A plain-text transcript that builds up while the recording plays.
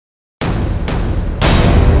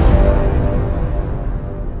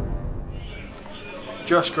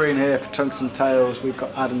Josh Green here for Tungsten Tales. We've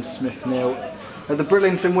got Adam Smith-Neale at the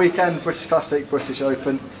Bridlington weekend, British Classic, British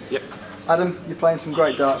Open. Yep. Adam, you're playing some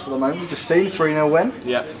great darts at the moment. We've just seen 3-0 win.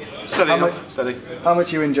 Yeah. Steady enough, steady. How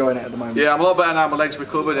much are you enjoying it at the moment? Yeah, I'm a lot better now. My legs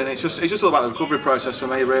recovered, and it's just all about the recovery process for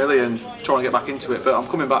me, really, and trying to get back into it. But I'm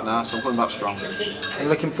coming back now, so I'm coming back strong. Are you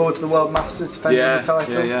looking forward to the World Masters, defending the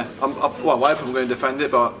title? Yeah. Well, I hope I'm going to defend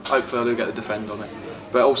it, but hopefully I do get the defend on it.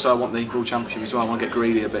 But also I want the World Championship as well. I want to get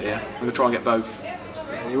greedy a bit here. I'm going to try and get both.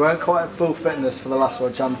 You weren't quite at full fitness for the last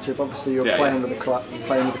World Championship. Obviously, you were playing with a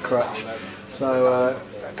crutch, so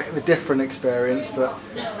a bit of a different experience. But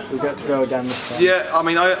we get to go again this time. Yeah, I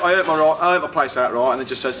mean, I hurt my place out right, and it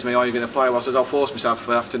just says to me, "Are you going to play?" Well, I says, "I'll force myself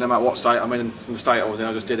after, no matter what state I'm in the state I was in.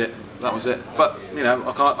 I just did it. That was it." But you know,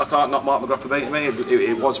 I can't knock Mark McGrath for beating me.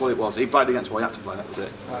 It was what it was. He played against what he had to play. That was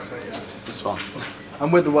it. That's it. Yeah. It's fine.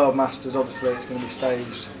 And with the World Masters, obviously, it's going to be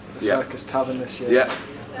staged at the Circus Tavern this year. Yeah.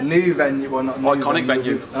 A new venue, well not a new iconic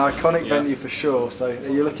venue. An iconic venue for sure. So are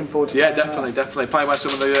you looking forward to definitely. Playing where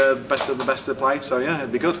some of the best have played, so yeah,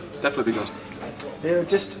 it'd be good. Definitely be good. Yeah,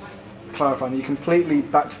 just clarifying, you're completely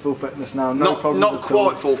back to full fitness now, no problems Not at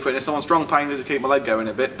quite all. full fitness, I'm on strong pain to keep my leg going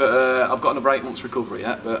a bit, but I've got another 8 months recovery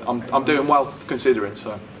yet, but I'm doing well considering,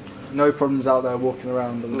 so. No problems out there walking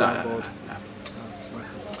around on the blackboard? No.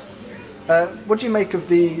 What do you make of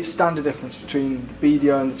the standard difference between the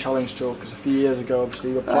BDO and the Challenge Tour? Because a few years ago,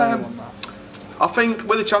 obviously, you were playing on that. I think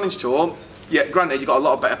with the Challenge Tour, yeah, granted, you've got a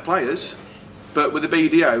lot of better players, but with the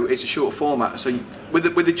BDO, it's a shorter format. So with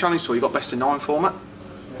the Challenge Tour, you've got best of 9 format,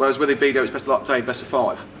 whereas with the BDO, it's best of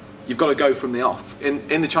 5. You've got to go from the off.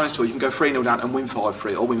 In the Challenge Tour, you can go 3-0 down and win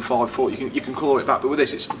 5-3 or win 5-4. You can claw it back, but with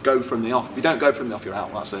this, it's go from the off. If you don't go from the off, you're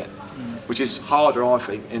out. That's it. Which is harder, I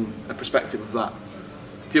think, in a perspective of that.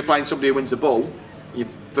 If you're playing somebody who wins the ball, you're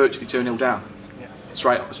virtually 2-0 down. Yeah.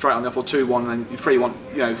 Straight on the off, or 2-1, and then you're 3-1.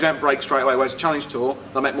 You know, if you don't break straight away, whereas a Challenge Tour,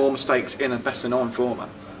 they'll make more mistakes in a best of 9 format.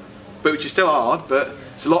 But which is still hard, but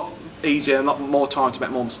it's a lot easier and a lot more time to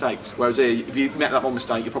make more mistakes. Whereas here, if you make that one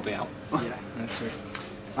mistake, you're probably out. Yeah, that's true.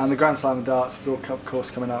 And the Grand Slam of Darts World Cup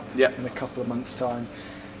course coming up in a couple of months' time.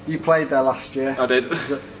 You played there last year. I did.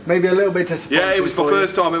 Maybe a little bit disappointing. Yeah, it was my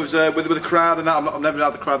first time. It was with the crowd and that. I've never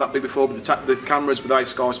had the crowd that big before. With the cameras, with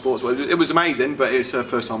Sky Sports, it was amazing. But it's a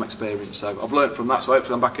first-time experience. So I've learnt from that. So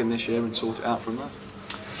hopefully I'm back in this year and sort it out from that.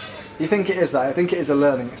 You think it is that? I think it is a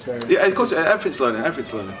learning experience. Yeah, of course. Everything's learning.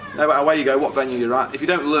 Everything's learning. No matter where you go, what venue you're at. If you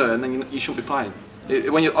don't learn, then you shouldn't be playing.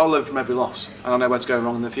 I'll learn from every loss, and I know where to go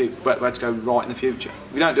wrong in the future, where to go right in the future.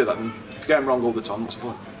 If you don't do that, then if you're going wrong all the time, what's the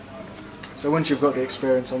point? So once you've got the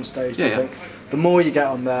experience on stage, I think the more you get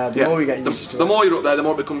on there, the more you get used to it. The more you're up there, the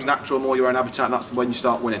more it becomes natural, the more your own habitat, and that's when you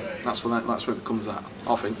start winning. That's when it becomes that,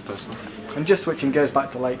 I think, personally. And just switching gears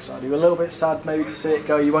back to Lakeside, are you a little bit sad maybe to see it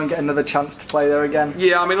go? You won't get another chance to play there again?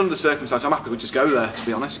 Yeah, I mean, under the circumstances, I'm happy we just go there, to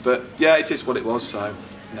be honest. But yeah, it is what it was, so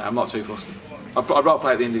no, I'm not too fussed. I'd rather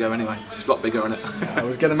play at the Indigo anyway. It's a lot bigger, isn't it? Yeah, I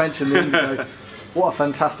was going to mention the Indigo. What a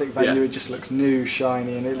fantastic venue. It just looks new,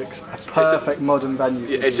 shiny, and it looks a perfect modern venue.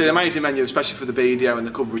 Yeah, it's an amazing venue, especially for the BDO and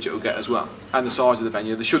the coverage it will get as well, and the size of the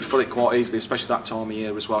venue. They should fill it quite easily, especially that time of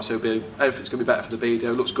year as well, so everything's going to be better for the BDO.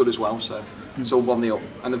 It looks good as well, so it's all on the up,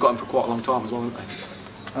 and they've got them for quite a long time as well, haven't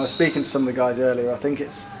they? I was speaking to some of the guys earlier. I think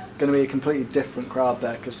it's going to be a completely different crowd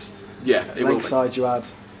there, because Lakeside you had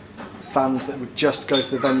fans that would just go to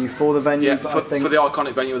the venue for the venue. Yeah, but for the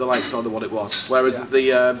iconic venue of the Lakeside, what it was. Whereas the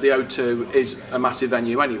O2 is a massive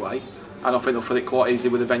venue anyway, and I think they'll fill it quite easily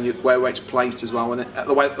with the venue where it's placed as well, and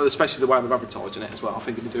especially the way they're advertising it as well. I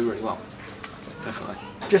think it'll do really well. Definitely.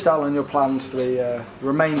 Just outline your plans for the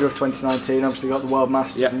remainder of 2019. Obviously, got the World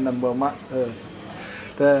Masters and then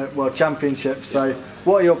the World Championships. So,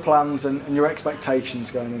 what are your plans and your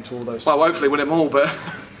expectations going into all those? Well, hopefully win them all, but.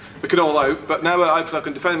 We can all hope, but now hopefully I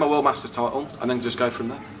can defend my World Masters title and then just go from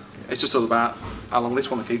there. It's just all about how long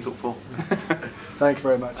this one will keep up for. Thank you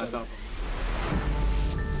very much.